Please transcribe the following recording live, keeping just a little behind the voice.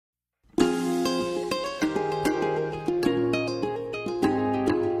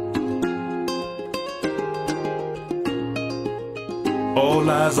All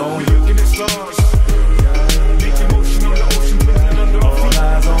eyes on you. Looking at stars. Nature motion on the ocean, twinkling under our feet. All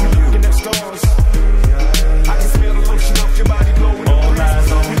eyes on you. Looking at stars. I can smell the lotion off your body glowing. All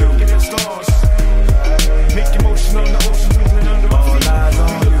eyes on you. Looking at stars. Nature motion on the ocean, twinkling under our feet. All eyes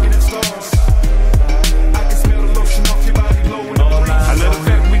on you. Looking at stars. I can smell the lotion off your body glowing. I love the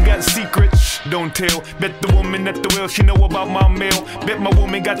fact we got secrets. Don't tell. Bet the woman at the well, she know about my mail. Bet my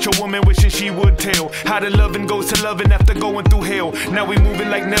woman got your woman wishing she would tell how the loving goes to loving after going through hell. Now we moving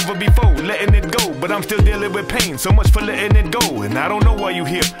like never before, letting it go. But I'm still dealing with pain, so much for letting it go. And I don't know why you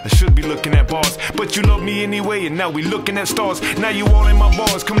here, I should be looking at bars, but you love me anyway, and now we looking at stars. Now you all in my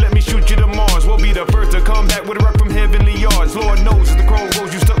bars, come let me shoot you to Mars. We'll be the first to come back with a rock from heavenly yards. Lord knows as the crow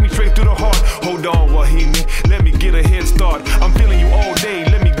goes, you stuck me straight through the heart. Hold on, Wahine, let me get a head start. I'm feeling you all day,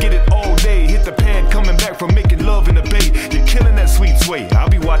 let me get it all day. Hit the pad, coming back from making love in the bay. You're killing that sweet sway, I'll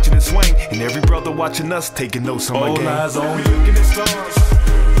be watching it swing, and every brother watching us taking notes on my game. All eyes on you. Looking at stars.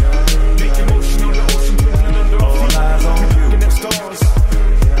 Making motion on the ocean, twinkling under our feet. All eyes on you. Looking at stars.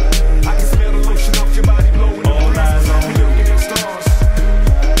 I can smell the lotion off your body glowing. All eyes on you. Looking at stars.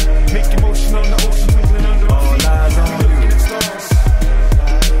 Making motion on the ocean, twinkling under our feet. All eyes on you. Looking at stars.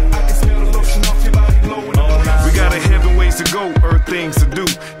 I can smell the lotion off your body glowing. We got a heaven ways to go, earth things to do.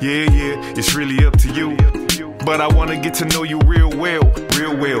 Yeah, it's really up to you. But I wanna get to know you real well,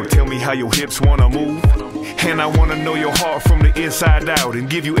 real well. Tell me how your hips wanna move. And I wanna know your heart from the inside out, and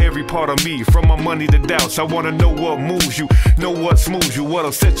give you every part of me, from my money to doubts. I wanna know what moves you, know what smooths you,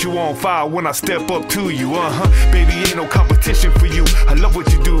 what'll set you on fire when I step up to you. Baby, ain't no competition for you. I love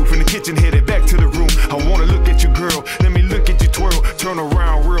what you do, from the kitchen headed back to the room. I wanna look at you, girl, let me look at you twirl. Turn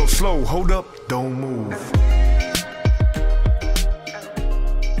around real slow, hold up, don't move.